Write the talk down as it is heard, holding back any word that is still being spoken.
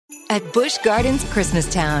At Busch Gardens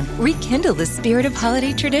Christmastown, rekindle the spirit of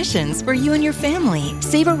holiday traditions for you and your family.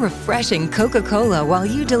 Savor refreshing Coca-Cola while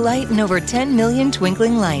you delight in over 10 million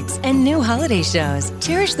twinkling lights and new holiday shows.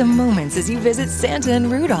 Cherish the moments as you visit Santa and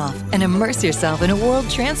Rudolph and immerse yourself in a world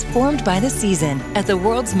transformed by the season at the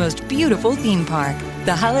world's most beautiful theme park.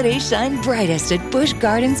 The holidays shine brightest at Busch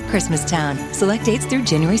Gardens Christmastown. Select dates through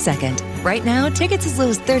January 2nd. Right now, tickets as low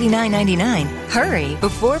as $39.99. Hurry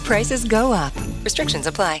before prices go up. Restrictions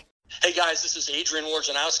apply. Hey guys, this is Adrian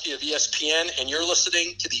Wojnarowski of ESPN, and you're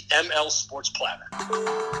listening to the ML Sports Platter.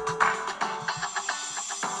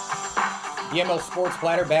 The ML Sports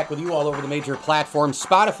Platter back with you all over the major platforms.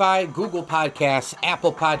 Spotify, Google Podcasts,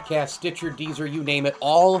 Apple Podcasts, Stitcher, Deezer, you name it,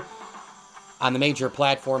 all on the major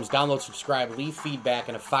platforms. Download, subscribe, leave feedback,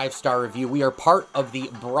 and a 5-star review. We are part of the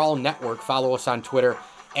Brawl Network. Follow us on Twitter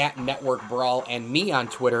at Network Brawl, and me on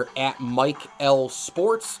Twitter at Mike L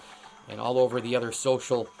Sports, and all over the other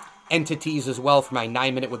social entities as well for my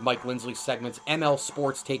 9-Minute with Mike Lindsley segments. ML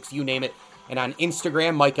Sports Takes, you name it. And on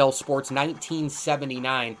Instagram, Mike L Sports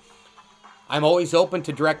 1979. I'm always open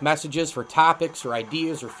to direct messages for topics or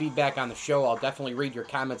ideas or feedback on the show. I'll definitely read your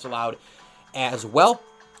comments aloud as well.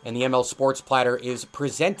 And the ML Sports Platter is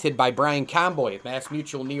presented by Brian Comboy at Mass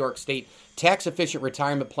Mutual New York State. Tax-efficient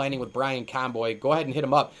retirement planning with Brian Comboy. Go ahead and hit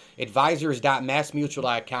him up.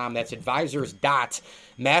 Advisors.massmutual.com. That's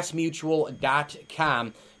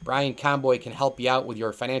advisors.massmutual.com. Brian Comboy can help you out with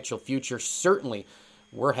your financial future. Certainly,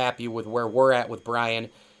 we're happy with where we're at with Brian.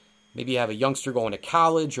 Maybe you have a youngster going to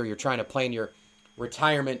college or you're trying to plan your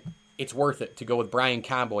retirement. It's worth it to go with Brian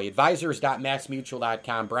Comboy.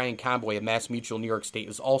 Advisors.massmutual.com. Brian Comboy of Mass Mutual New York State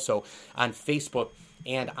is also on Facebook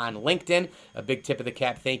and on LinkedIn. A big tip of the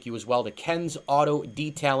cap thank you as well to Ken's Auto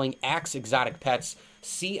Detailing, Axe Exotic Pets,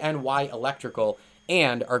 CNY Electrical,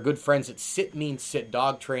 and our good friends at Sit Means Sit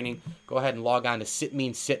Dog Training. Go ahead and log on to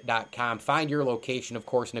sitmeansit.com. Find your location, of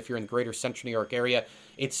course, and if you're in the greater Central New York area,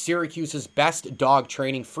 it's Syracuse's best dog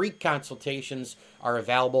training. Free consultations are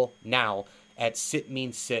available now at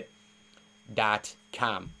sitmeansit.com.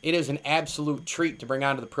 It is an absolute treat to bring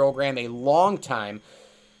onto the program a long-time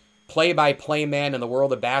play-by-play man in the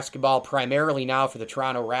world of basketball, primarily now for the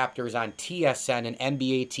Toronto Raptors on TSN and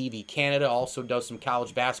NBA TV Canada. Also does some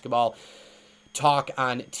college basketball talk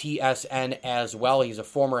on TSN as well. He's a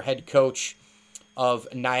former head coach of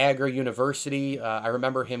Niagara University. I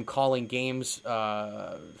remember him calling games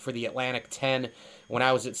for the Atlantic 10 when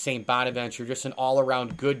I was at St. Bonaventure. Just an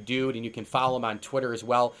all-around good dude, and you can follow him on Twitter as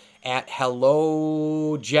well at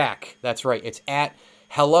Hello Jack. That's right, it's at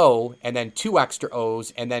Hello, and then 2 extra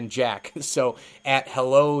O's, and then Jack. So, at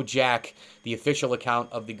Hello Jack, the official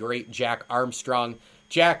account of the great Jack Armstrong.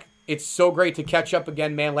 Jack, it's so great to catch up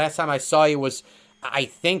again, man. Last time I saw you was, I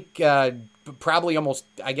think, probably almost,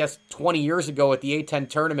 20 years ago at the A10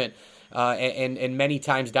 tournament, and many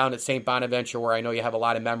times down at St. Bonaventure, where I know you have a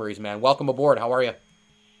lot of memories, man. Welcome aboard. How are you?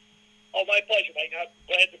 Oh, my pleasure, Mike. I'm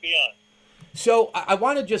glad to be on. So I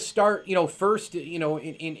want to just start, first,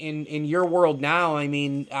 in your world now. I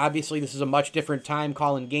mean, obviously this is a much different time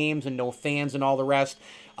calling games and no fans and all the rest.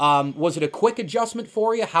 Was it a quick adjustment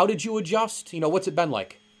for you? How did you adjust? What's it been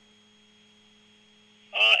like?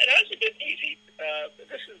 It hasn't been easy.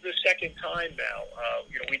 This is the second time now.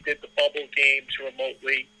 We did the bubble games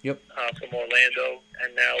remotely from Orlando,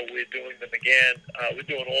 and now we're doing them again. We're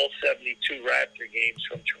doing all 72 Raptor games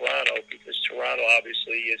from Toronto because Toronto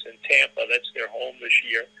obviously is in Tampa. That's their home this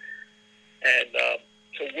year. And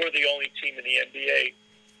so we're the only team in the NBA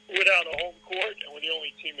without a home court, and we're the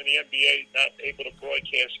only team in the NBA not able to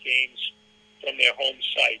broadcast games from their home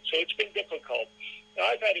site. So it's been difficult. Now,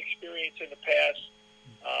 I've had experience in the past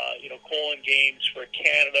calling games for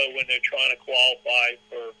Canada when they're trying to qualify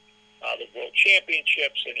for the World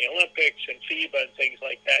Championships and the Olympics and FIBA and things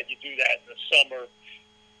like that. You do that in the summer.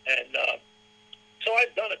 And so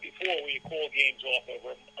I've done it before where you call games off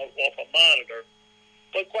a monitor.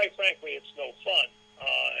 But quite frankly, it's no fun.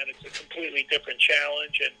 And it's a completely different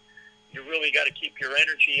challenge. And you really got to keep your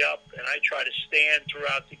energy up. And I try to stand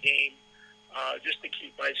throughout the game just to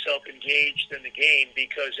keep myself engaged in the game,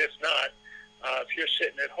 because if not, if you're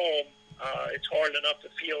sitting at home, it's hard enough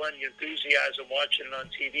to feel any enthusiasm watching it on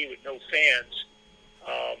TV with no fans.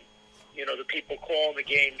 The people calling the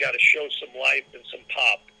game got to show some life and some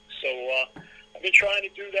pop. So I've been trying to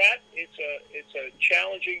do that. It's a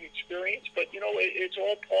challenging experience, but it's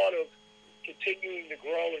all part of continuing to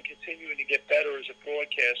grow and continuing to get better as a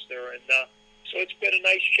broadcaster. And so it's been a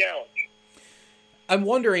nice challenge. I'm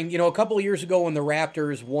wondering, a couple of years ago when the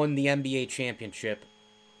Raptors won the NBA championship,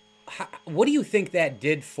 what do you think that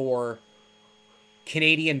did for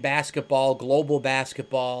Canadian basketball, global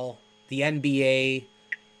basketball, the NBA,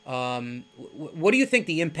 What do you think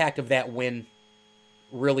the impact of that win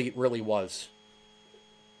really was?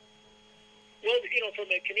 Well, from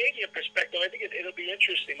a Canadian perspective, I think it'll be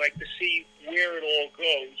interesting, to see where it all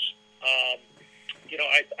goes.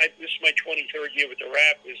 This is my 23rd year with the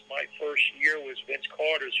Raptors. My first year was Vince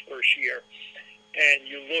Carter's first year. And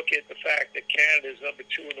you look at the fact that Canada is number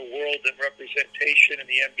 2 in the world in representation in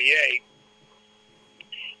the NBA.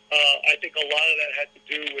 I think a lot of that had to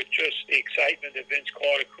do with just the excitement that Vince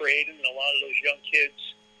Carter created, and a lot of those young kids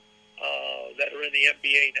that are in the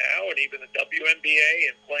NBA now, and even the WNBA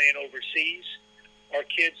and playing overseas, are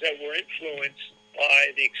kids that were influenced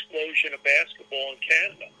by the explosion of basketball in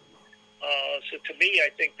Canada. So to me,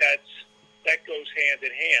 I think that goes hand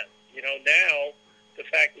in hand. Now the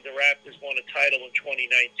fact that the Raptors won a title in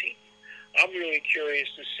 2019, I'm really curious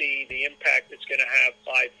to see the impact it's going to have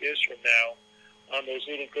 5 years from now on those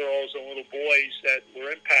little girls and little boys that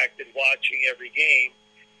were impacted watching every game,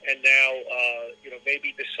 and now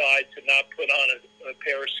maybe decide to not put on a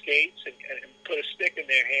pair of skates and put a stick in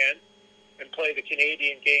their hand and play the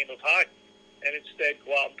Canadian game of hockey, and instead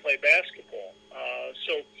go out and play basketball.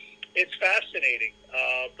 So it's fascinating,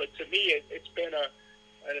 but to me, it's been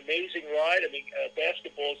an amazing ride. I mean,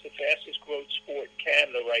 basketball is the fastest growth sport in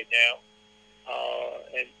Canada right now,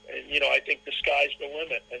 and I think the sky's the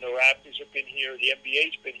limit. And the Raptors have been here. The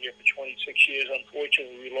NBA's been here for 26 years.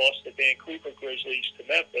 Unfortunately, we lost the Vancouver Grizzlies to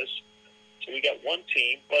Memphis, so we got one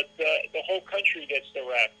team. But the whole country gets the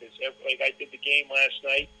Raptors. Like I did the game last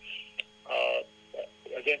night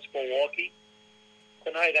against Milwaukee.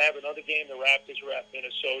 Tonight I have another game. The Raptors are at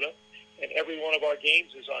Minnesota. And every one of our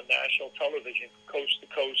games is on national television, coast to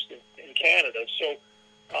coast in Canada. So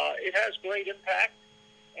it has great impact,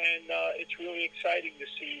 and it's really exciting to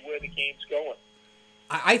see where the game's going.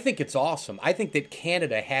 I think it's awesome. I think that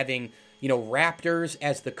Canada having, Raptors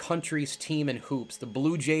as the country's team in hoops, the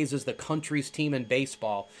Blue Jays as the country's team in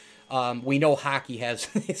baseball. We know hockey has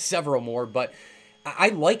several more, but I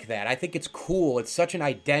like that. I think it's cool. It's such an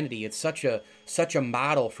identity. It's such a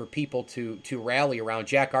model for people to rally around.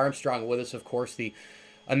 Jack Armstrong with us, of course, the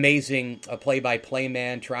amazing play-by-play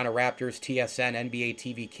man, Toronto Raptors, TSN, NBA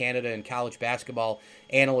TV Canada, and college basketball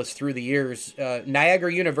analyst through the years.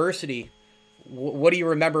 Niagara University, what do you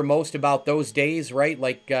remember most about those days, right?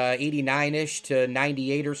 Like 89-ish to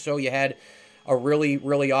 98 or so, you had a really,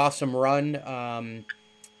 really awesome run,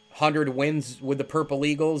 100 wins with the Purple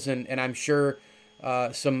Eagles, and I'm sure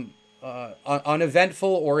some uneventful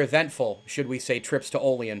or eventful, should we say, trips to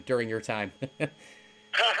Olean during your time.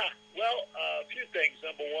 Well, a few things.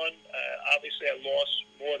 Number one, obviously I lost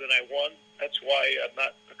more than I won. That's why I'm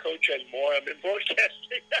not a coach anymore. I'm in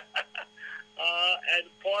broadcasting. And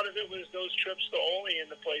part of it was those trips to Olean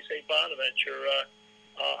to play St. Bonaventure.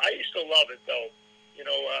 I used to love it, though.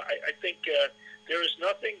 I think there is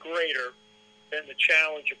nothing greater than the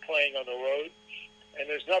challenge of playing on the road. And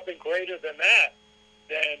there's nothing greater than that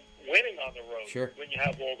than winning on the road. Sure. When you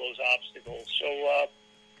have all those obstacles. So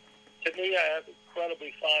to me, I have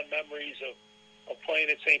incredibly fond memories of playing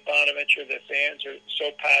at St. Bonaventure. The fans are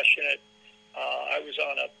so passionate. I was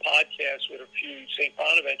on a podcast with a few St.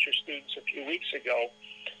 Bonaventure students a few weeks ago,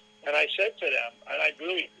 and I said to them, and I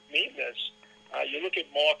really mean this, you look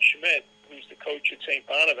at Mark Schmidt, who's the coach at St.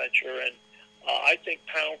 Bonaventure, and I think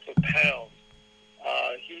pound for pound,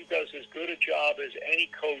 he does as good a job as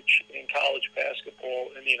any coach in college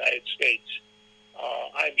basketball in the United States.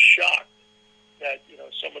 I'm shocked that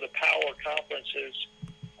some of the power conferences,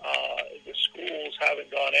 the schools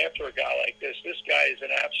haven't gone after a guy like this. This guy is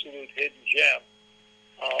an absolute hidden gem.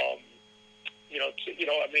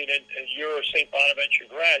 And you're a St. Bonaventure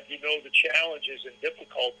grad. You know the challenges and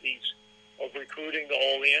difficulties of recruiting the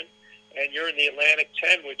Olean, and you're in the Atlantic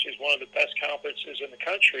 10, which is one of the best conferences in the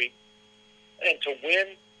country. And to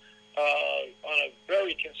win on a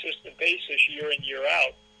very consistent basis year in, year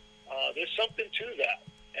out, there's something to that.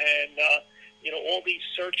 And, all these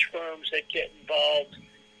search firms that get involved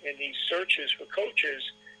in these searches for coaches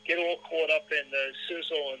get all caught up in the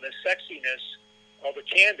sizzle and the sexiness of a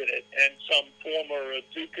candidate, and some former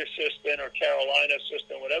Duke assistant or Carolina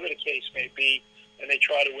assistant, whatever the case may be, and they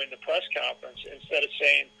try to win the press conference instead of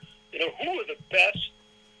saying, who are the best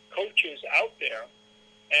coaches out there?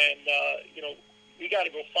 And, we got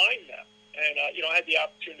to go find them. And, I had the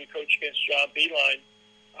opportunity to coach against John Beilein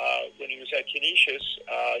when he was at Canisius.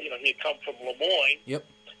 He had come from Lemoyne. Yep.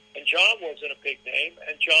 And John wasn't a big name.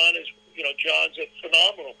 And John is, John's a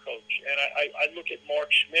phenomenal coach. And I look at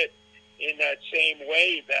Mark Schmidt in that same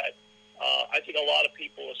way that I think a lot of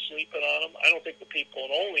people are sleeping on him. I don't think the people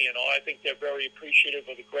in Olean are. I think they're very appreciative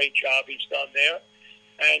of the great job he's done there.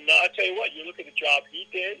 And I'll tell you what, you look at the job he's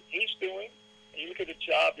doing, And you look at the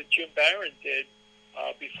job that Jim Barron did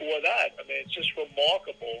before that. I mean, it's just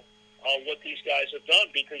remarkable what these guys have done,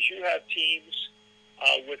 because you have teams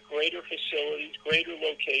with greater facilities, greater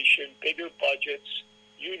location, bigger budgets,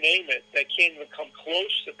 you name it, that can't even come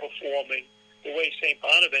close to performing the way St.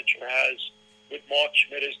 Bonaventure has, with Mark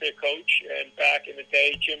Schmidt as their coach, and back in the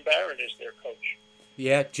day, Jim Barron as their coach.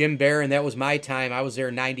 Yeah, Jim Barron, that was my time. I was there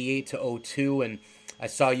 98 to 02, and I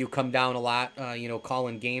saw you come down a lot,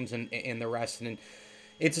 calling games and the rest. And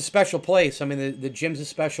it's a special place. I mean, the gym's a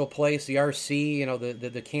special place. The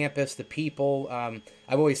RC, the campus, the people.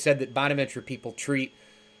 I've always said that Bonaventure people treat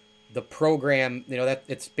the program, that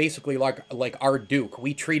it's basically like our Duke.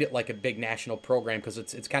 We treat it like a big national program because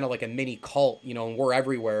it's kind of like a mini cult, and we're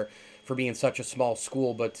everywhere for being such a small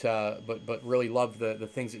school. But really love the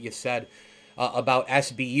things that you said about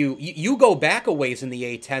SBU. You go back a ways in the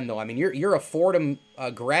A-10 though. I mean, you're a Fordham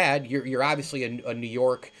grad. You're obviously a New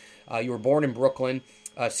York. You were born in Brooklyn,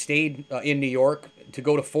 stayed in New York to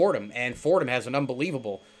go to Fordham, and Fordham has an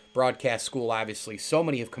unbelievable broadcast school. Obviously, so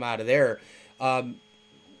many have come out of there.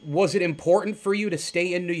 Was it important for you to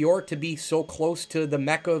stay in New York, to be so close to the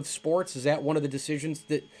mecca of sports? Is that one of the decisions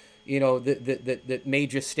that that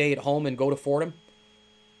made you stay at home and go to Fordham?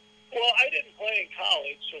 Well, I didn't play in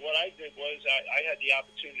college, so what I did was I had the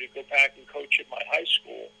opportunity to go back and coach at my high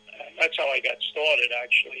school. And that's how I got started,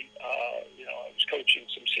 actually. I was coaching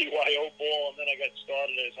some CYO ball, and then I got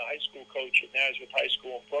started as a high school coach at Nazareth High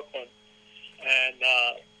School in Brooklyn.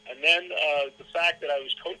 And then the fact that I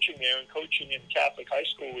was coaching there and coaching in Catholic High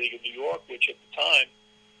School League in New York, which at the time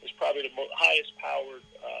was probably the highest powered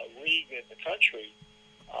league in the country,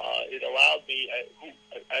 it allowed me,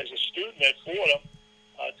 as a student at Fordham,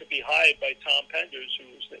 to be hired by Tom Penders, who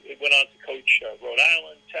went on to coach Rhode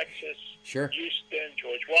Island, Texas, sure, Houston,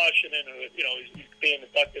 George Washington. He's being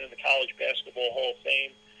inducted in the College Basketball Hall of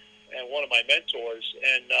Fame, and one of my mentors.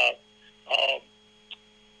 And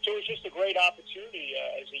so it was just a great opportunity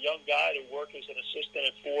as a young guy to work as an assistant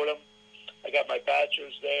at Fordham. I got my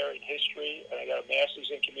bachelor's there in history, and I got a master's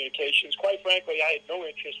in communications. Quite frankly, I had no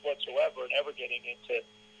interest whatsoever in ever getting into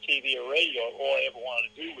TV or radio. All I ever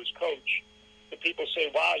wanted to do was coach. But people say,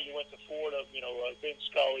 wow, you went to Fordham, Vince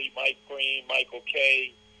Scully, Mike Green, Michael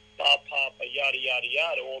Kay, Bob Papa, yada, yada,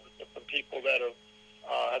 yada, all the different people that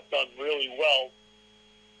have done really well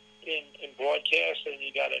in broadcasting. You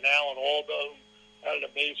got an Alan Alda, who had an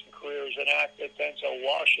amazing career as an actor, Denzel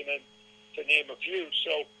Washington, to name a few.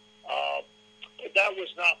 So that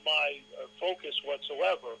was not my focus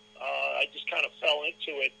whatsoever. I just kind of fell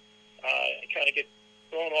into it, kind of get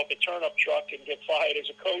thrown off a turnip truck and get fired as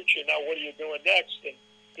a coach, and now what are you doing next? And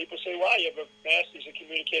people say, wow, you have a master's in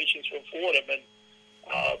communications from Fordham, and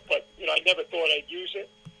but I never thought I'd use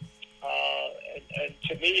it. And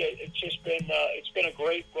to me, it's just been a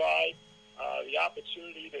great ride. The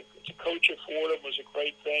opportunity to coach at Fordham was a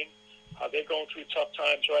great thing. They're going through tough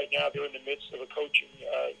times right now. They're in the midst of a coaching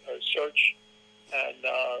search, and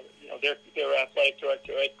their athletic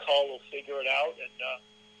director Ed Cull will figure it out.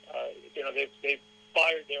 And they've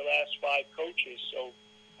fired their last 5 coaches, so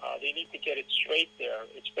they need to get it straight there.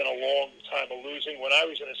 It's been a long time of losing. When I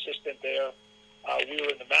was an assistant there, we were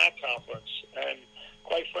in the MAC conference, and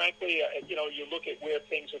quite frankly, you look at where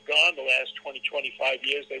things have gone the last 20, 25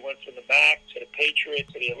 years. They went from the MAC to the Patriot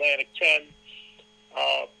to the Atlantic 10.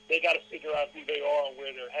 They got to figure out who they are and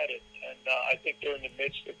where they're headed, and I think they're in the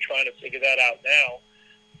midst of trying to figure that out now.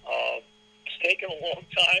 It's taken a long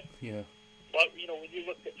time. Yeah. But, when you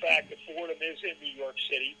look at the fact that Fordham is in New York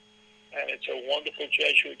City, and it's a wonderful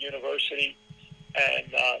Jesuit university,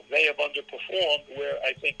 and they have underperformed, where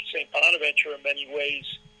I think St. Bonaventure, in many ways,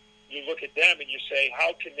 you look at them and you say,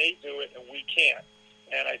 how can they do it and we can't?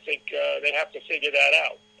 And I think they have to figure that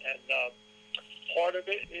out. And part of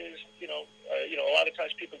it is, a lot of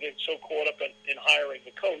times people get so caught up in hiring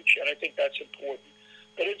the coach, and I think that's important.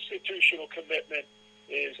 But institutional commitment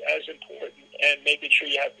is as important, and making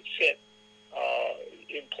sure you have the fit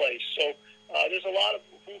in place. So there's a lot of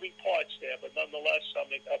moving parts there, but nonetheless,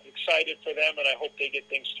 I'm excited for them, and I hope they get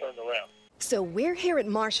things turned around. So we're here at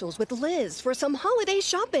Marshall's with Liz for some holiday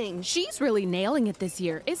shopping. She's really nailing it this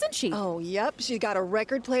year, isn't she? Oh, yep. She got a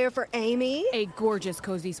record player for Amy. A gorgeous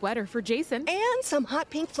cozy sweater for Jason. And some hot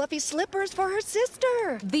pink fluffy slippers for her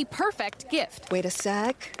sister. The perfect gift. Wait a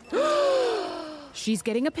sec. She's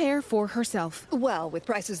getting a pair for herself. Well, with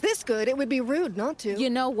prices this good, it would be rude not to. You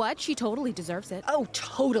know what? She totally deserves it. Oh,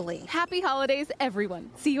 totally. Happy holidays, everyone.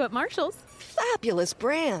 See you at Marshall's. Fabulous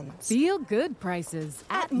brands. Feel good prices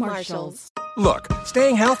at Marshall's. Look,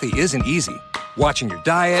 staying healthy isn't easy. Watching your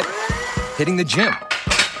diet, hitting the gym,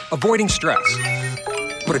 avoiding stress.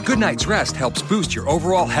 but a good night's rest helps boost your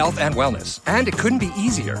overall health and wellness. And it couldn't be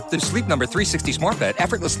easier. The Sleep Number 360 Smart Bed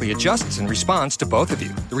effortlessly adjusts and responds to both of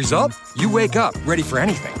you. The result? You wake up ready for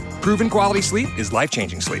anything. Proven quality sleep is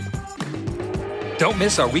life-changing sleep. Don't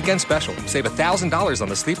miss our weekend special. Save $1,000 on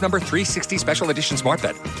the Sleep Number 360 Special Edition Smart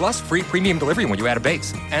Bed, plus free premium delivery when you add a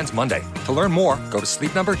base. Ends Monday. To learn more, go to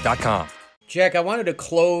sleepnumber.com. Jack, I wanted to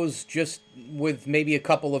close just with maybe a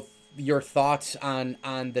couple of your thoughts on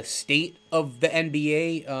the state of the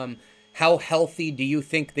NBA. How healthy do you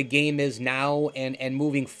think the game is now and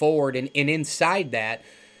moving forward? And inside that,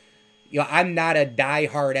 I'm not a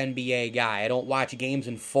diehard NBA guy. I don't watch games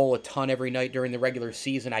in full a ton every night during the regular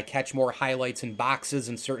season. I catch more highlights and boxes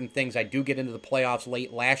and certain things. I do get into the playoffs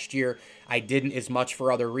late. Last year, I didn't as much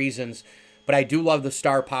for other reasons. But I do love the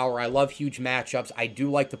star power. I love huge matchups. I do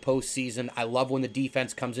like the postseason. I love when the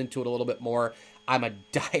defense comes into it a little bit more. I'm a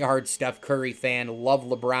diehard Steph Curry fan. Love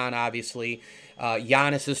LeBron, obviously.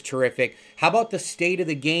 Giannis is terrific. How about the state of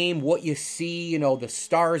the game, what you see, the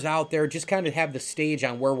stars out there? Just kind of have the stage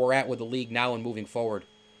on where we're at with the league now and moving forward.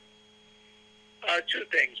 Two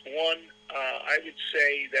things. One, I would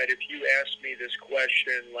say that if you asked me this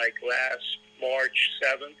question like last March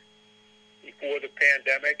 7th, before the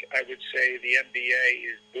pandemic, I would say the NBA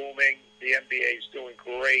is booming. The NBA is doing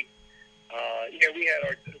great. We had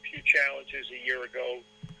a few challenges a year ago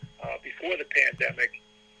before the pandemic,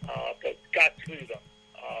 but got through them.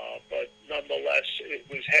 But nonetheless, it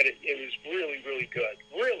was really, really good,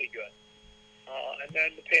 really good. And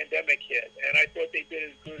then the pandemic hit, and I thought they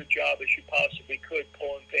did as good a job as you possibly could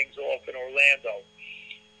pulling things off in Orlando.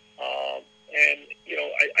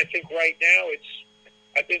 I think right now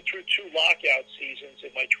I've been through 2 lockout seasons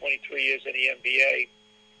in my 23 years in the NBA.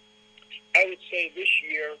 I would say this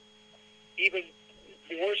year, even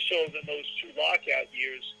more so than those 2 lockout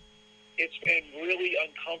years, it's been really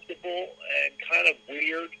uncomfortable and kind of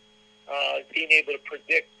weird being able to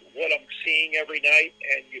predict what I'm seeing every night.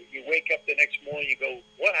 And you wake up the next morning, you go,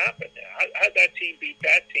 what happened? How'd that team beat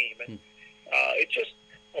that team? And it's just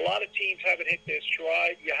a lot of teams haven't hit their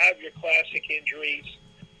stride. You have your classic injuries,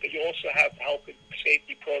 but you also have health and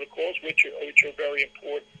safety protocols, which are very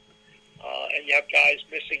important. And you have guys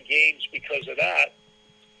missing games because of that.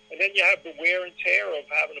 And then you have the wear and tear of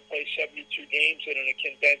having to play 72 games in a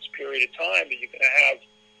condensed period of time, and you're going to have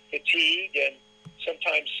fatigue and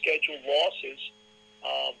sometimes scheduled losses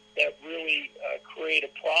that really create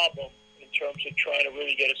a problem in terms of trying to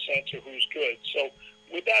really get a sense of who's good. So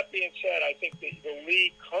with that being said, I think the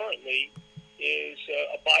league currently is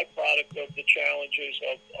a byproduct of the challenges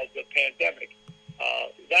of the pandemic.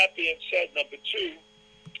 That being said, number 2,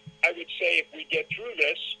 I would say if we get through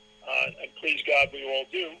this, and please God we all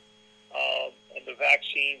do, and the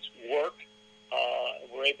vaccines work,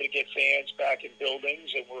 and we're able to get fans back in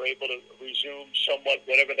buildings, and we're able to resume somewhat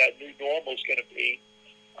whatever that new normal is going to be.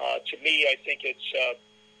 To me, I think it's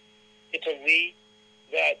a league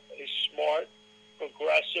that is smart,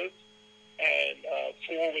 progressive, and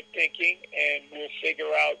forward-thinking, and we'll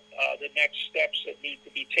figure out the next steps that need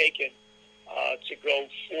to be taken to go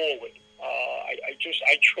forward.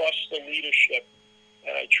 I trust the leadership,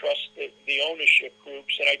 and I trust the ownership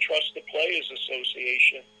groups, and I trust the Players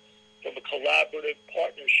Association from a collaborative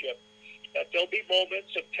partnership. That there'll be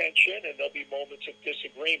moments of tension and there'll be moments of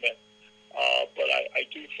disagreement. But I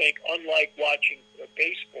do think, unlike watching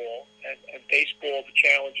baseball, and baseball, the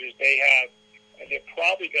challenges they have, and they're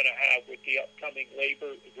probably going to have with the upcoming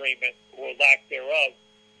labor agreement or lack thereof,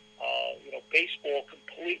 baseball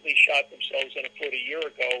completely shot themselves in the foot a year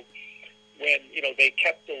ago when, they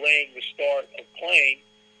kept delaying the start of playing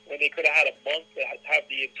when they could have had a month to have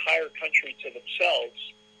the entire country to themselves.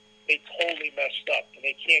 They totally messed up, and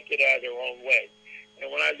they can't get out of their own way.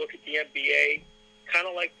 And when I look at the NBA, kind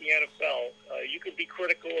of like the NFL, you can be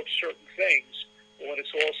critical of certain things, but when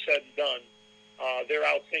it's all said and done, they're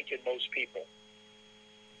outthinking most people.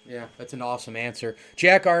 Yeah, that's an awesome answer.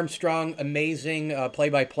 Jack Armstrong, amazing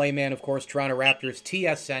play-by-play man, of course, Toronto Raptors,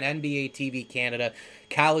 TSN, NBA TV Canada,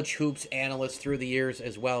 college hoops analyst through the years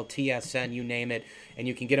as well, TSN, you name it. And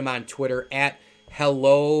you can get him on Twitter at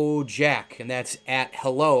HelloJack, and that's at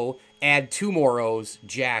Hello, add 2 more O's,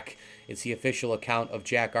 Jack. It's the official account of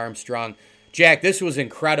Jack Armstrong. Jack, this was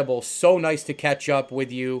incredible. So nice to catch up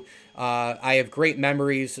with you. I have great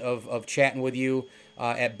memories of chatting with you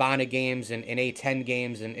at Bonna games and A10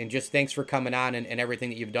 games, and just thanks for coming on and everything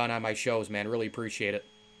that you've done on my shows, man. Really appreciate it.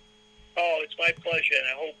 Oh, it's my pleasure, and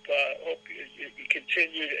I hope you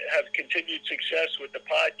continue to have continued success with the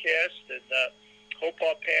podcast, and hope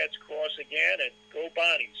our paths cross again, and go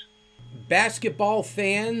Bonnies. Basketball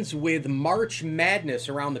fans, with March Madness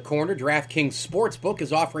around the corner, DraftKings Sportsbook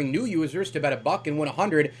is offering new users to bet $1 and win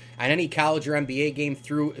 $100 on any college or NBA game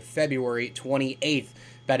through February 28th.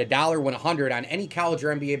 Bet $1, win $100 on any college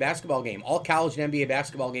or NBA basketball game. All college and NBA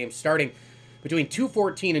basketball games starting between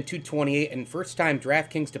 2/14 and 2/28, and first-time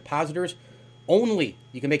DraftKings depositors only.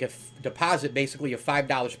 You can make a deposit, basically, of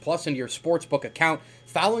 $5 plus into your sportsbook account.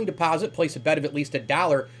 Following deposit, place a bet of at least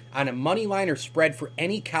 $1 on a money line or spread for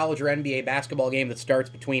any college or NBA basketball game that starts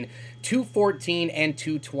between 2/14 and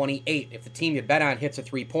 2/28. If the team you bet on hits a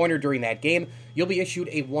three-pointer during that game, you'll be issued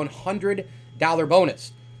a $100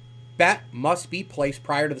 bonus. Bet must be placed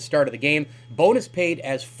prior to the start of the game. Bonus paid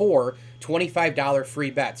as 4 $25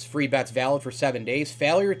 free bets. Free bets valid for 7 days.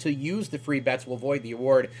 Failure to use the free bets will void the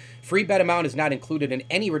award. Free bet amount is not included in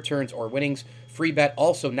any returns or winnings. Free bet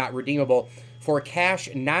also not redeemable for cash,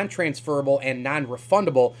 non-transferable, and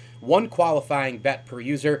non-refundable. One qualifying bet per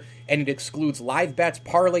user, and it excludes live bets,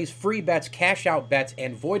 parlays, free bets, cash-out bets,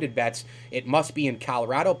 and voided bets. It must be in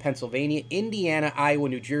Colorado, Pennsylvania, Indiana, Iowa,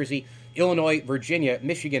 New Jersey, Illinois, Virginia,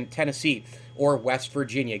 Michigan, Tennessee, or West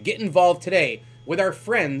Virginia. Get involved today with our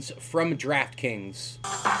friends from DraftKings.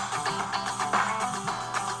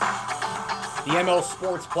 The ML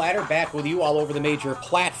Sports Platter back with you all over the major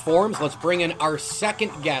platforms. Let's bring in our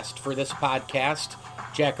second guest for this podcast.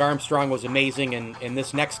 Jack Armstrong was amazing, and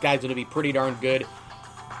this next guy's going to be pretty darn good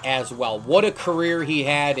as well. What a career he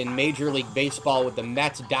had in Major League Baseball with the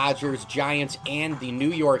Mets, Dodgers, Giants, and the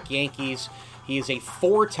New York Yankees. He is a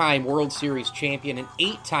 4-time World Series champion, an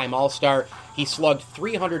 8-time All-Star. He slugged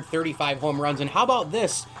 335 home runs, and how about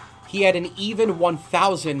this? He had an even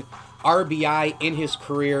 1,000 RBI in his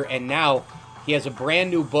career, and now he has a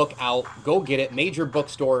brand new book out. Go get it. Major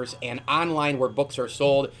bookstores and online where books are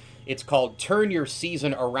sold. It's called Turn Your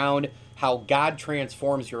Season Around, How God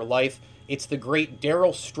Transforms Your Life. It's the great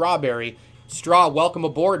Darryl Strawberry. Straw, welcome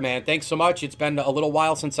aboard, man. Thanks so much. It's been a little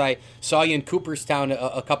while since I saw you in Cooperstown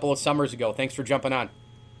a couple of summers ago. Thanks for jumping on.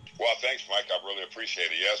 Well, thanks, Mike. I really appreciate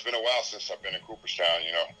it. Yeah, it's been a while since I've been in Cooperstown,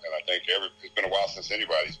 and I think it's been a while since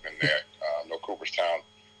anybody's been there. No Cooperstown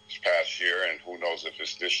this past year, and who knows if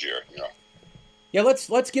it's this year, Yeah,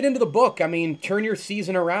 let's get into the book. I mean, Turn Your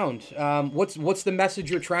Season Around. What's the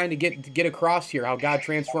message you're trying to get across here? How God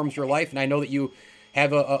transforms your life, and I know that you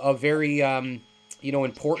have a very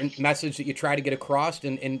important message that you try to get across,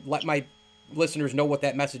 and let my listeners know what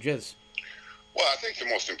that message is. Well, I think the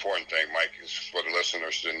most important thing, Mike, is for the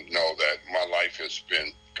listeners to know that my life has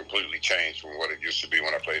been completely changed from what it used to be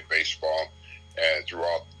when I played baseball. And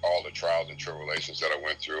throughout all the trials and tribulations that I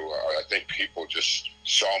went through, I think people just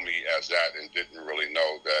saw me as that and didn't really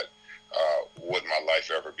know that would my life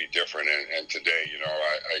ever be different. And today,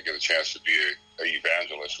 I get a chance to be an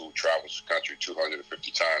evangelist who travels the country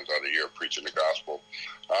 250 times out of the year preaching the gospel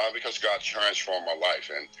because God transformed my life.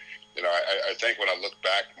 And, I think when I look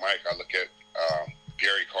back, Mike, I look at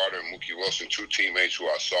Gary Carter and Mookie Wilson, two teammates who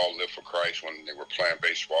I saw live for Christ when they were playing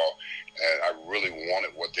baseball. And I really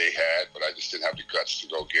wanted what they had, but I just didn't have the guts to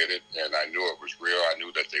go get it. And I knew it was real. I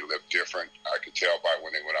knew that they lived different. I could tell by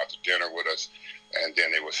when they went out to dinner with us. And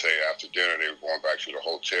then they would say after dinner they were going back to the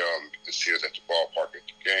hotel and see us at the ballpark at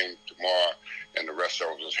the game tomorrow. And the rest of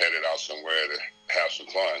us was headed out somewhere to have some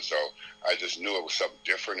fun. So I just knew it was something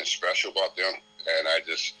different and special about them. And I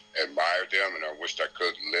just admired them, and I wished I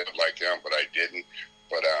could live like them, but I didn't.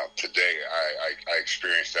 But today, I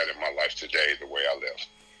experienced that in my life today, the way I live.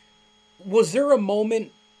 Was there a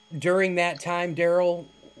moment during that time, Darryl,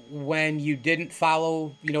 when you didn't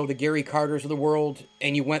follow, the Gary Carters of the world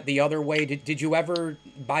and you went the other way? Did you ever,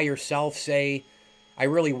 by yourself, say, I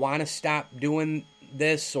really want to stop doing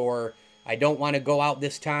this, or I don't want to go out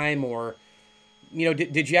this time, or,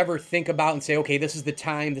 did you ever think about and say, okay, this is the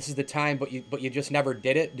time, but you just never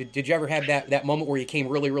did it? Did you ever have that moment where you came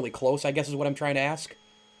really, really close, I guess is what I'm trying to ask?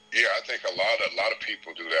 Yeah, I think a lot of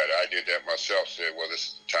people do that. I did that myself. Said, well, this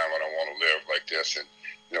is the time I don't want to live like this, and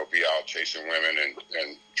be out chasing women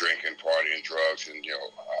and drinking, partying, drugs, and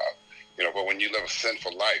But when you live a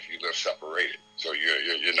sinful life, you live separated. So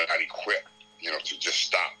you're not equipped, to just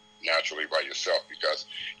stop naturally by yourself because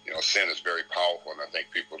sin is very powerful, and I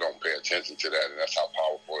think people don't pay attention to that. And that's how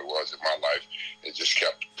powerful it was in my life. It just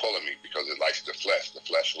kept pulling me because it likes the flesh. The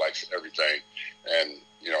flesh likes everything, and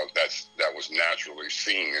that was naturally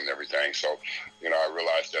seen and everything. So, I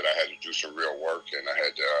realized that I had to do some real work, and I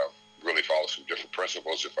had to really follow some different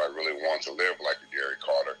principles if I really wanted to live like a Gary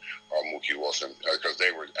Carter or Mookie Wilson, because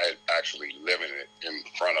they were actually living it in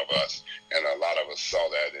front of us. And a lot of us saw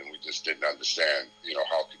that, and we just didn't understand,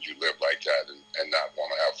 how could you live like that and not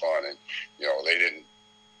want to have fun? And, they didn't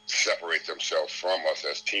separate themselves from us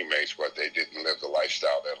as teammates, but they didn't live the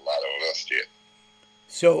lifestyle that a lot of us did.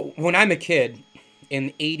 So when I'm a kid,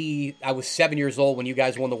 in '80, I was 7 years old when you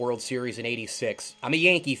guys won the World Series in '86. I'm a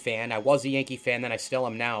Yankee fan. I was a Yankee fan, then I still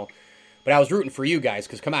am now. But I was rooting for you guys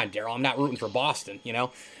because, come on, Daryl, I'm not rooting for Boston, you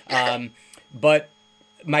know? But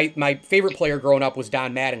my favorite player growing up was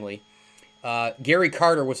Don Mattingly. Gary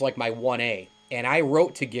Carter was like my 1A. And I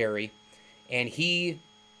wrote to Gary, and he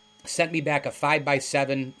sent me back a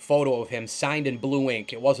 5x7 photo of him signed in blue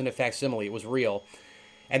ink. It wasn't a facsimile. It was real.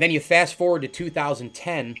 And then you fast forward to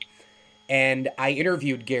 2010, and I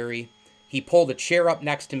interviewed Gary. He pulled a chair up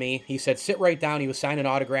next to me. He said, sit right down. He was signing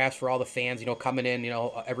autographs for all the fans, you know, coming in. You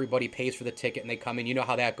know, everybody pays for the ticket, and they come in. You know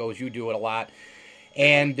how that goes. You do it a lot.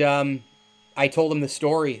 And I told him the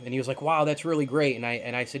story, and he was like, wow, that's really great. And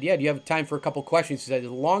I said, yeah, do you have time for a couple questions? He said, as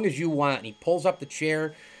long as you want. And he pulls up the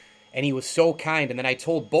chair, and he was so kind. And then I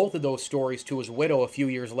told both of those stories to his widow a few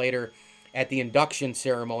years later at the induction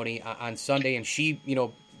ceremony on Sunday, and she, you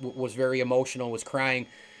know, was very emotional, was crying.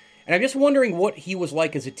 And I'm just wondering what he was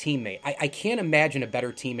like as a teammate. I can't imagine a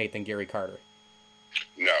better teammate than Gary Carter.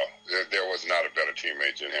 No, there was not a better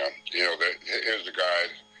teammate than him. You know, here's a guy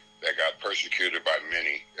that got persecuted by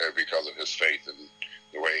many because of his faith and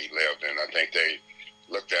the way he lived. And I think they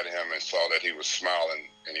looked at him and saw that he was smiling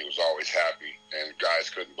and he was always happy. And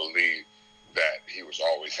guys couldn't believe that he was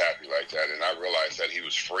always happy like that. And I realized that he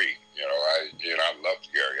was free. I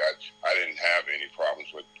loved Gary. I didn't have any problems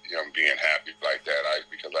with him being happy like that.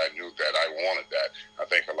 Because I knew that I wanted that. I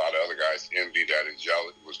think a lot of other guys envied that and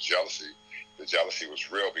was jealousy. The jealousy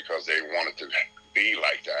was real because they wanted to be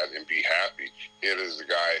like that and be happy. It is a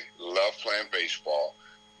guy who loved playing baseball,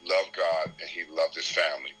 loved God, and he loved his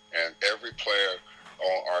family. And every player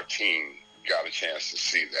on our team got a chance to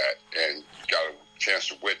see that and got a chance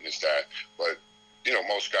to witness that. But, you know,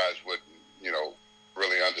 most guys wouldn't, you know,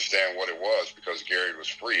 really understand what it was because Gary was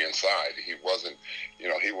free inside. He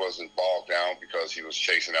wasn't bogged down because he was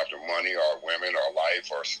chasing after money or women or life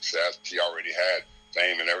or success. He already had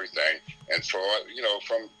fame and everything. And for, you know,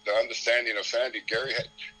 from the understanding of Sandy, Gary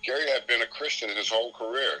had been a Christian his whole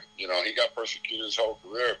career. You know, he got persecuted his whole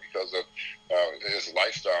career because of his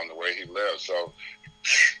lifestyle and the way he lived. So,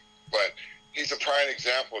 but he's a prime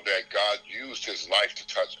example that God used his life to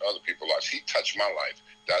touch other people's lives. He touched my life.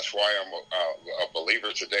 That's why I'm a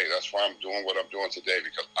believer today. That's why I'm doing what I'm doing today,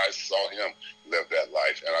 because I saw him live that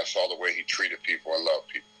life, and I saw the way he treated people and loved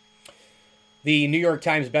people. The New York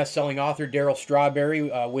Times bestselling author Darryl Strawberry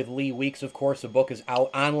with Lee Weeks, of course. The book is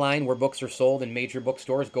out online where books are sold in major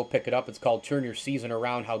bookstores. Go pick it up. It's called Turn Your Season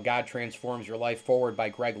Around, How God Transforms Your Life Forward by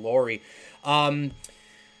Greg Laurie.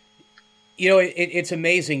 You know, it's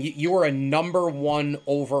amazing. You were a number one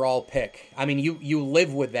overall pick. I mean, you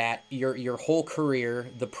live with that your whole career.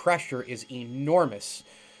 The pressure is enormous.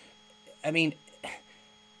 I mean,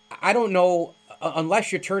 I don't know,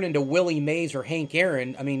 unless you turn into Willie Mays or Hank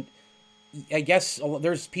Aaron, I mean, I guess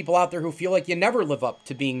there's people out there who feel like you never live up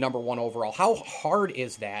to being number one overall. How hard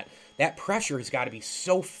is that? That pressure has got to be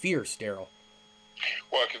so fierce, Daryl.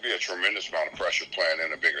 Well, it could be a tremendous amount of pressure playing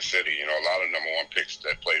in a bigger city. You know, a lot of number one picks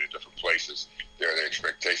that played at different places, their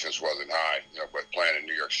expectations wasn't high. You know, but playing in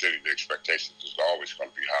New York City, the expectations is always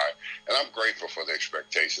going to be high. And I'm grateful for the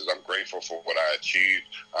expectations. I'm grateful for what I achieved.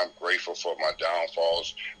 I'm grateful for my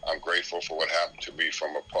downfalls. I'm grateful for what happened to me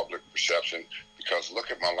from a public perception. Because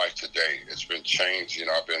look at my life today. It's been changed. You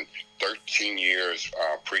know, I've been 13 years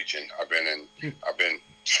preaching. I've been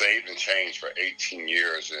saved and changed for 18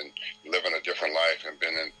 years and living a different life, and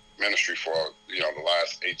been in ministry for, you know, the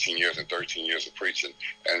last 18 years and 13 years of preaching,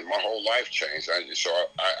 and my whole life changed. So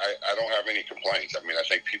I don't have any complaints. I mean, I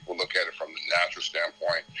think people look at it from the natural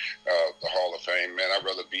standpoint, the Hall of Fame. Man, I'd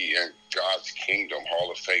rather be in God's kingdom,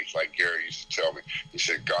 Hall of Faith, like Gary used to tell me. He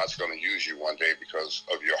said, God's going to use you one day because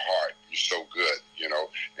of your heart. You're so good, you know,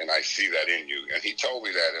 and I see that in you. And he told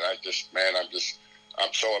me that, and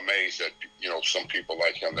I'm so amazed that, you know, some people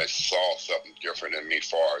like him that saw something different in me as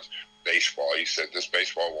far as baseball. He said, this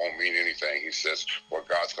baseball won't mean anything. He says, what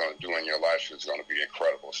God's going to do in your life is going to be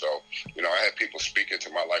incredible. So, you know, I had people speak into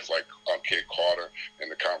my life like Kid Carter, and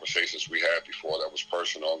the conversations we had before that was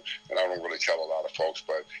personal, and I don't really tell a lot of folks,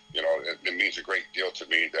 but, you know, it means a great deal to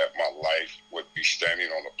me that my life would be standing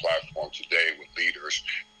on the platform today with leaders,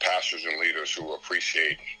 pastors and leaders who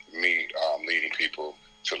appreciate me leading people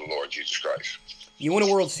to the Lord Jesus Christ. You win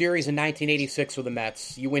a World Series in 1986 with the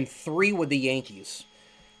Mets. You win 3 with the Yankees.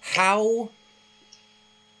 How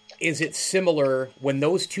is it similar when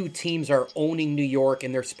those two teams are owning New York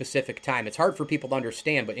in their specific time? It's hard for people to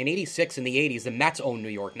understand, but in 86 and the 80s, the Mets owned New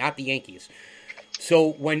York, not the Yankees.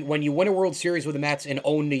 So when you win a World Series with the Mets and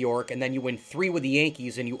own New York, and then you win 3 with the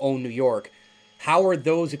Yankees and you own New York, how are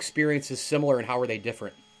those experiences similar and how are they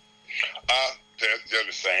different? They're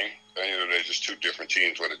the same. They're just two different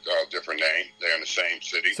teams with a different name. They're in the same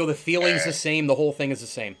city. So the feeling's the same. The whole thing is the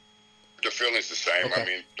same. The feeling's the same. Okay. I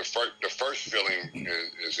mean, the first feeling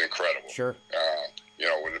is incredible. Sure.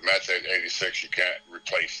 With the Mets at 86, you can't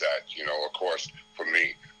replace that. Of course, for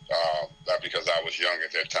me, not because I was young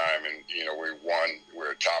at that time, and we won.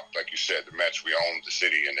 We're top, like you said, the Mets. We owned the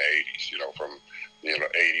city in the 80s. From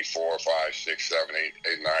 84, 5, 6, 7,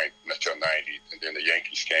 8, 9 until 90, and then the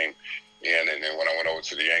Yankees came in, and then when I went over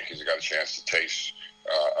to the Yankees, I got a chance to taste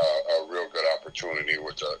a real good opportunity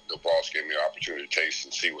with the boss gave me an opportunity to taste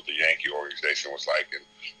and see what the Yankee organization was like, and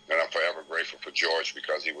I'm forever grateful for George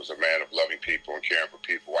because he was a man of loving people and caring for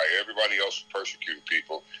people. While everybody else was persecuting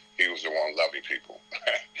people, he was the one loving people.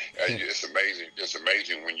 It's amazing. It's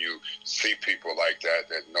amazing when you see people like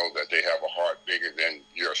that know that they have a heart bigger than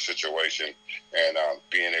your situation, and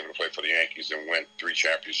being able to play for the Yankees and win 3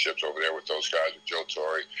 championships over there with those guys, with Joe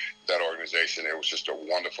Torre, that organization, it was just a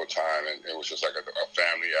wonderful time, and it was just like a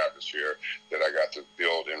family atmosphere that I got to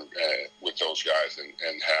build with those guys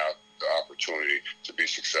and have the opportunity to be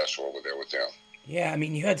successful over there with them. Yeah, I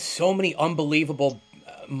mean, you had so many unbelievable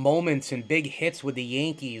moments and big hits with the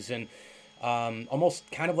Yankees, and almost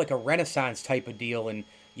kind of like a Renaissance type of deal, and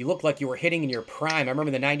you looked like you were hitting in your prime. I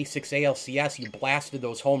remember the 96 ALCS, you blasted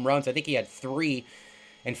those home runs. I think you had 3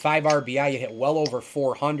 and 5 RBI. You hit well over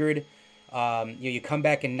 400. You come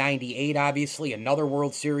back in 98, obviously, another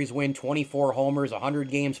World Series win, 24 homers, 100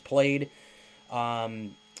 games played.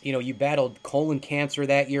 You battled colon cancer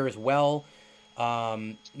that year as well.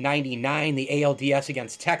 99, the ALDS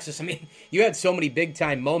against Texas. I mean, you had so many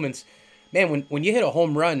big-time moments. Man, when you hit a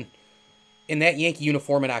home run in that Yankee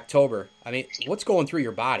uniform in October, I mean, what's going through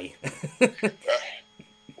your body? Well,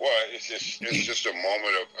 it's just a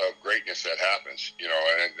moment of greatness that happens,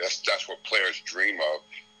 and that's what players dream of,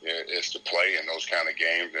 is to play in those kind of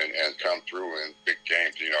games and come through in big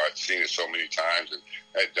games. I've seen it so many times, and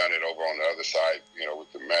I've done it over on the other side,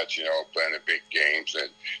 with the Mets, playing in big games. And,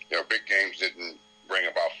 big games didn't bring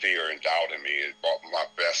about fear and doubt in me. It brought my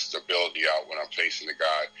best ability out when I'm facing the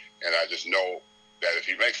guy. And I just know that if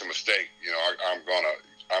he makes a mistake, I'm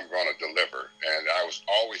gonna deliver. And I was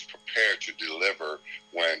always prepared to deliver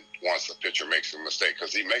once a pitcher makes a mistake,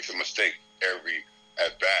 because he makes a mistake every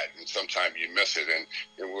at bat, and sometimes you miss it, and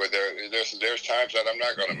there's times that I'm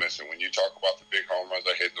not going to miss it. When you talk about the big home runs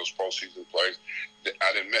I hit in those postseason plays,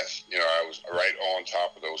 I didn't miss. I was right on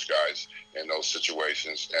top of those guys in those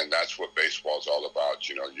situations, and that's what baseball is all about.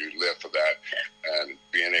 You live for that, and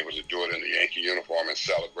being able to do it in the Yankee uniform and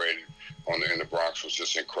celebrate it in the Bronx was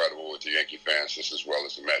just incredible with the Yankee fans just as well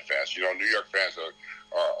as the Met fans. New York fans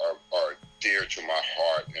are dear to my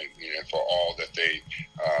heart, and for all that they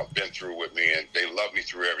been through with me, and they love me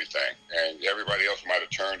through everything. And everybody else might have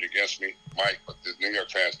turned against me, Mike, but the New York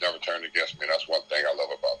fans never turned against me. That's one thing I love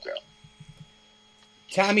about them.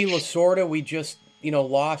 Tommy Lasorda, we just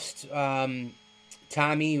lost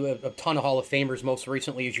Tommy, a ton of Hall of Famers most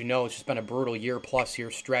recently, as you know. It's just been a brutal year-plus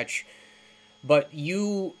year stretch. But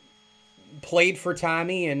you played for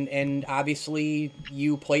Tommy, and obviously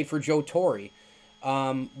you played for Joe Torre.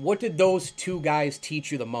 What did those two guys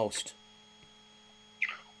teach you the most?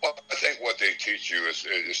 Well, I think what they teach you is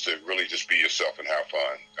to really just be yourself and have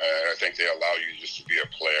fun. I think they allow you just to be a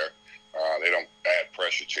player. They don't add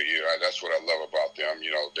pressure to you. That's what I love about them.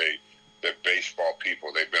 They're baseball people.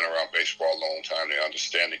 They've been around baseball a long time. They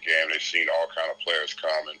understand the game. They've seen all kind of players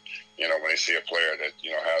come, and when they see a player that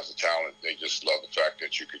has the talent, they just love the fact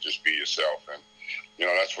that you could just be yourself. And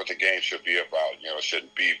that's what the game should be about. It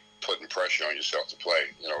shouldn't be putting pressure on yourself to play.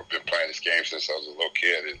 I've been playing this game since I was a little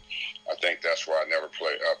kid, and I think that's why I never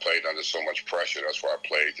played under so much pressure. That's why I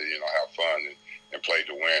played to have fun and played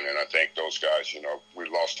to win. And I think those guys, we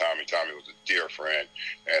lost Tommy. Tommy was a dear friend,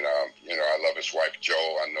 and I love his wife Jo.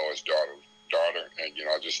 I know his daughter, and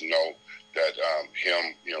I just know that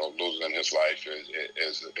him, losing his life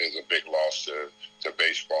is a big loss to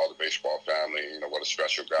baseball, the baseball family. What a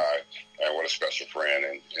special guy and what a special friend.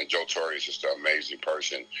 And Joe Torre is just an amazing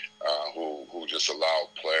person who just allowed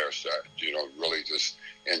players to, really just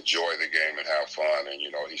enjoy the game and have fun. And,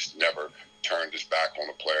 he's never turned his back on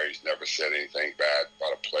a player. He's never said anything bad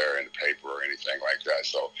about a player in the paper or anything like that.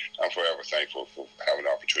 So I'm forever thankful for having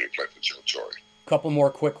the opportunity to play for Joe Torre. Couple more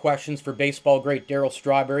quick questions for baseball great Darryl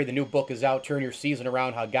Strawberry. The new book is out, Turn Your Season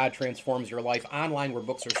Around, How God Transforms Your Life, online where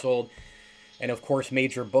books are sold, and, of course,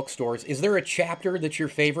 major bookstores. Is there a chapter that's your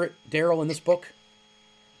favorite, Darryl, in this book?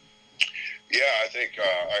 Yeah, I think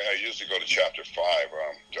I usually go to chapter 5.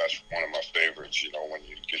 That's one of my favorites, when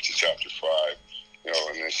you get to chapter 5, and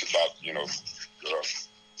it's about,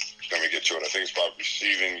 let me get to it. I think it's about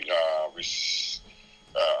receiving,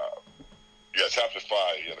 chapter 5,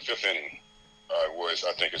 the 5th inning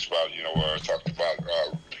I think it's about, where it talked about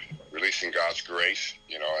releasing God's grace,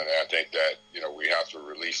 and I think that, we have to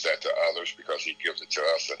release that to others because he gives it to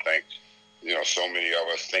us. I think, so many of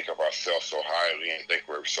us think of ourselves so highly and think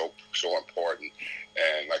we're so important.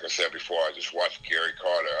 And like I said before, I just watched Gary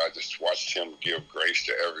Carter. I just watched him give grace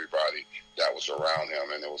to everybody that was around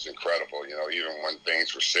him, and it was incredible. Even when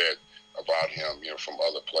things were said about him, from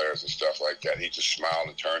other players and stuff like that, he just smiled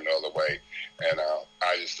and turned the other way. And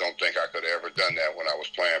I just don't think I could have ever done that when I was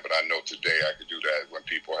playing, but I know today I could do that when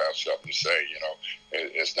people have something to say.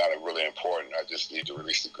 It's not really important. I just need to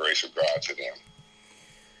release the grace of God to them.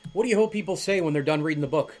 What do you hope people say when they're done reading the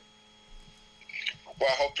book? Well,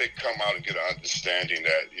 I hope they come out and get an understanding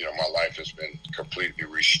that, my life has been completely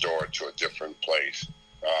restored to a different place,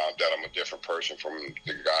 that I'm a different person from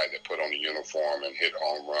the guy that put on the uniform and hit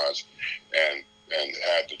home runs and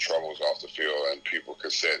had the troubles off the field. And people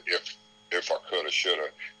could say, if I could have, should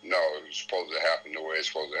have, no, it was supposed to happen the way it's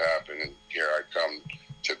supposed to happen. And here I come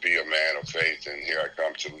to be a man of faith, and here I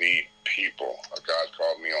come to lead people. God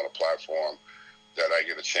called me on a platform that I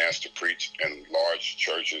get a chance to preach in large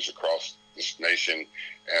churches across this nation,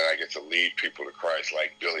 and I get to lead people to Christ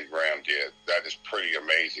like Billy Graham did. That is pretty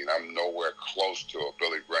amazing. I'm nowhere close to a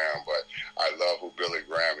Billy Graham, but I love who Billy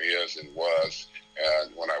Graham is and was.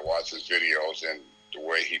 And when I watch his videos and the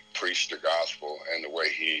way he preached the gospel and the way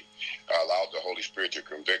he allowed the Holy Spirit to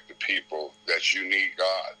convict the people that you need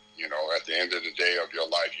God. At the end of the day of your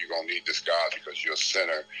life, you're going to need this God because you're a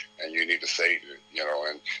sinner and you need a Savior,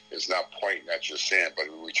 and it's not pointing at your sin, but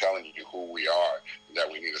we're telling you who we are,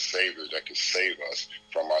 that we need a Savior that can save us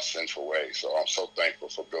from our sinful ways. So I'm so thankful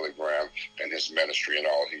for Billy Graham and his ministry and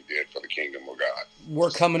all he did for the kingdom of God.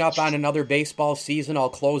 We're coming up on another baseball season. I'll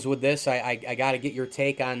close with this. I got to get your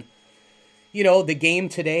take on the game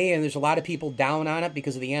today, and there's a lot of people down on it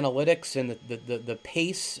because of the analytics and the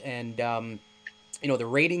pace and the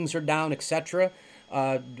ratings are down, etc.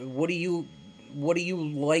 What do you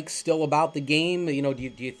like still about the game? Do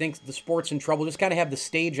you think the sport's in trouble? Just kind of have the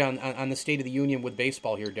stage on the State of the Union with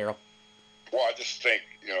baseball here, Daryl. Well, I just think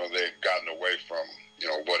they've gotten away from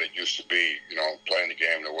what it used to be. Playing the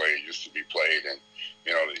game the way it used to be played, and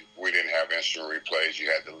we didn't have instant replays.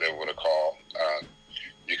 You had to live with a call.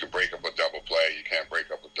 You can break up a double play. You can't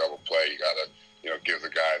break up a double play. You got to give the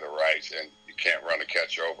guy the rights, and you can't run a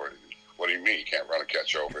catch over. What do you mean you can't run a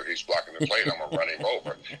catch over? If he's blocking the plate, I'm going to run him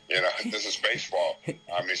over. This is baseball.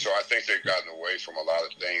 So I think they've gotten away from a lot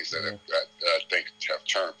of things that I think have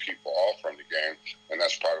turned people off from the game, and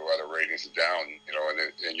that's probably why the ratings are down,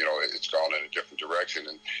 it's gone in a different direction.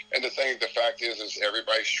 And the fact is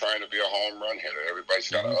everybody's trying to be a home run hitter. Everybody's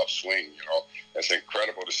got an upswing, It's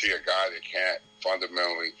incredible to see a guy that can't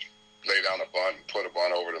fundamentally lay down a bunt and put a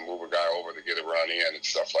bunt over to move a guy over to get a run in and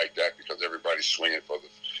stuff like that because everybody's swinging for the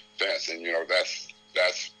fence. And,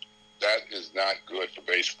 that is not good for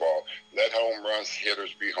baseball. Let home run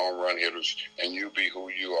hitters be home run hitters, and you be who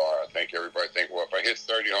you are. I think everybody think, well, if I hit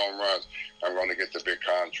 30 home runs, I'm going to get the big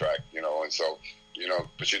contract, and so,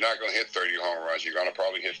 but you're not going to hit 30 home runs. You're going to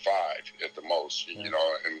probably hit 5 at the most, and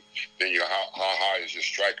then how high is your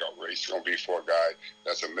strikeout rate? It's going to be for a guy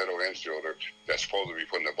that's a middle infielder that's supposed to be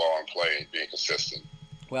putting the ball in play and being consistent.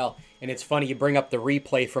 Well, and it's funny you bring up the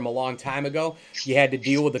replay from a long time ago. You had to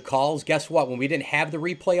deal with the calls. Guess what? When we didn't have the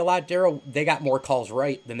replay a lot, Daryl, they got more calls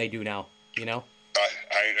right than they do now, I know.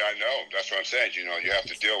 That's what I'm saying. You have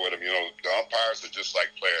to deal with them. The umpires are just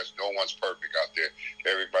like players. No one's perfect out there.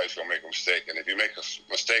 Everybody's going to make a mistake. And if you make a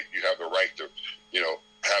mistake, you have the right to,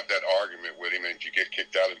 have that argument with him. And if you get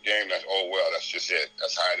kicked out of the game, that's just it.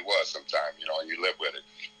 That's how it was sometimes, and you live with it.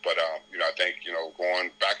 But, I think,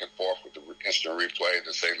 going back and forth with the instant replay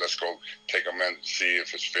to say, let's go take a minute to see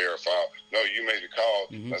if it's fair or foul. No, you made the call.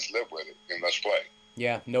 Mm-hmm. Let's live with it and let's play.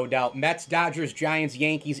 Yeah, no doubt. Mets, Dodgers, Giants,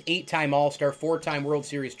 Yankees, 8-time All-Star, 4-time World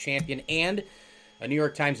Series champion, and a New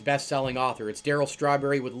York Times best-selling author. It's Darryl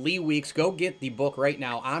Strawberry with Lee Weeks. Go get the book right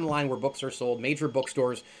now online where books are sold, major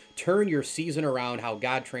bookstores. Turn your season around, How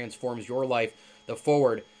God Transforms Your Life. The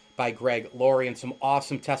foreword by Greg Laurie, and some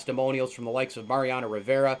awesome testimonials from the likes of Mariano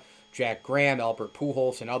Rivera, Jack Graham, Albert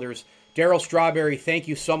Pujols, and others. Darryl Strawberry, thank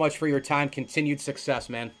you so much for your time. Continued success,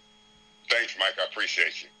 man. Thanks, Mike. I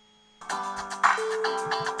appreciate you.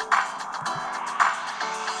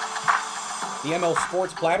 The ML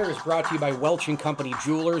Sports Platter is brought to you by Welch & Company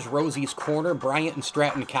Jewelers, Rosie's Corner, Bryant and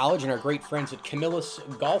Stratton College, and our great friends at Camillus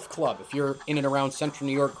Golf Club. If you're in and around Central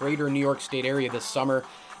New York, greater New York State area this summer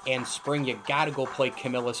and spring, you got to go play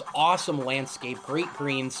Camillus. Awesome landscape, great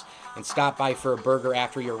greens, and stop by for a burger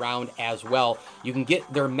after your round as well. You can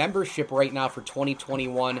get their membership right now for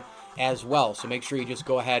 2021 as well, so make sure you just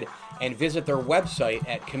go ahead and visit their website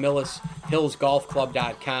at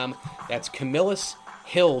CamillusHillsGolfClub.com. That's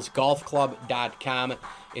CamillusHillsGolfClub.com.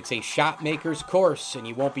 It's a shopmaker's course, and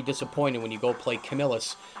you won't be disappointed when you go play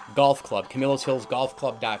Camillus Golf Club.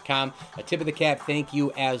 CamillusHillsGolfClub.com. A tip of the cap thank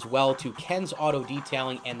you as well to Ken's Auto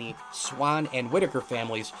Detailing and the Swan and Whitaker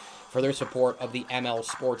families for their support of the ML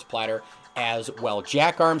Sports Platter as well.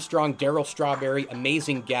 Jack Armstrong, Darryl Strawberry,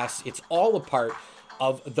 amazing guests. It's all a part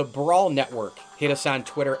of the Brawl Network. Hit us on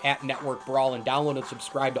Twitter at Network Brawl and download and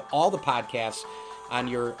subscribe to all the podcasts on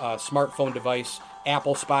your smartphone device,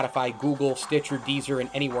 Apple, Spotify, Google, Stitcher, Deezer, and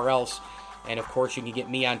anywhere else. And of course, you can get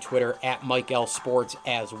me on Twitter at Mike L Sports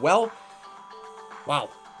as well. Wow,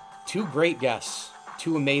 two great guests,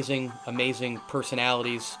 two amazing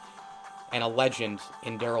personalities, and a legend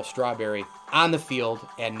in Darryl Strawberry on the field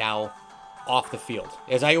and now off the field.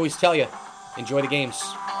 As I always tell you, enjoy the games.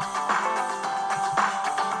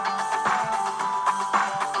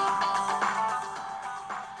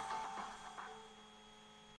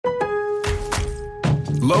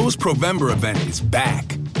 Lowe's Provember event is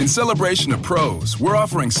back. In celebration of pros, we're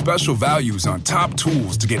offering special values on top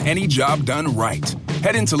tools to get any job done right.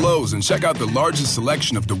 Head into Lowe's and check out the largest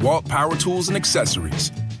selection of DeWalt power tools and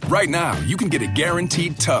accessories. Right now, you can get a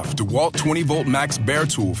guaranteed tough DeWalt 20-Volt Max Bear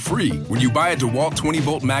Tool free when you buy a DeWalt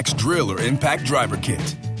 20-Volt Max Drill or Impact Driver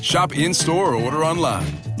Kit. Shop in-store or order online.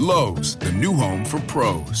 Lowe's, the new home for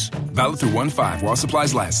pros. Valid through 1/5 while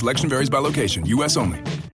supplies last. Selection varies by location. U.S. only.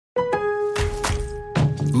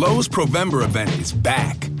 Lowe's Provember event is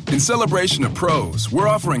back. In celebration of pros, we're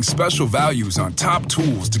offering special values on top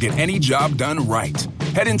tools to get any job done right.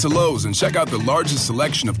 Head into Lowe's and check out the largest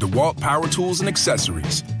selection of DeWalt power tools and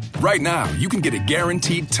accessories. Right now, you can get a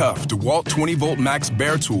guaranteed tough DeWalt 20-Volt Max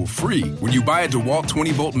Bear Tool free when you buy a DeWalt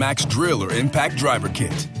 20-Volt Max Drill or Impact Driver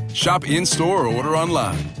Kit. Shop in-store or order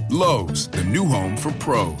online. Lowe's, the new home for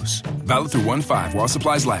pros. Valid through 1/5 while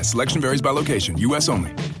supplies last. Selection varies by location. U.S.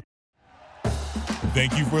 only.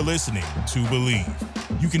 Thank you for listening to Believe.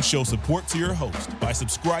 You can show support to your host by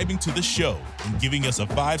subscribing to the show and giving us a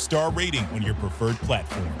 5-star rating on your preferred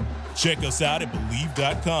platform. Check us out at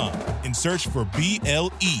Believe.com and search for BLEAV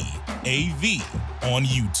on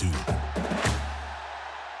YouTube.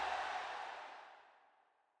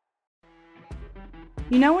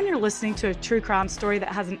 You know when you're listening to a true crime story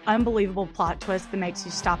that has an unbelievable plot twist that makes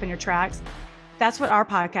you stop in your tracks? That's what our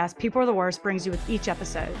podcast, People Are the Worst, brings you with each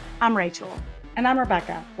episode. I'm Rachel. And I'm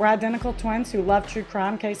Rebecca. We're identical twins who love true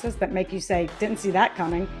crime cases that make you say, didn't see that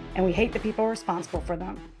coming, and we hate the people responsible for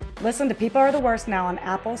them. Listen to People Are the Worst now on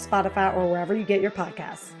Apple, Spotify, or wherever you get your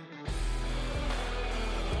podcasts.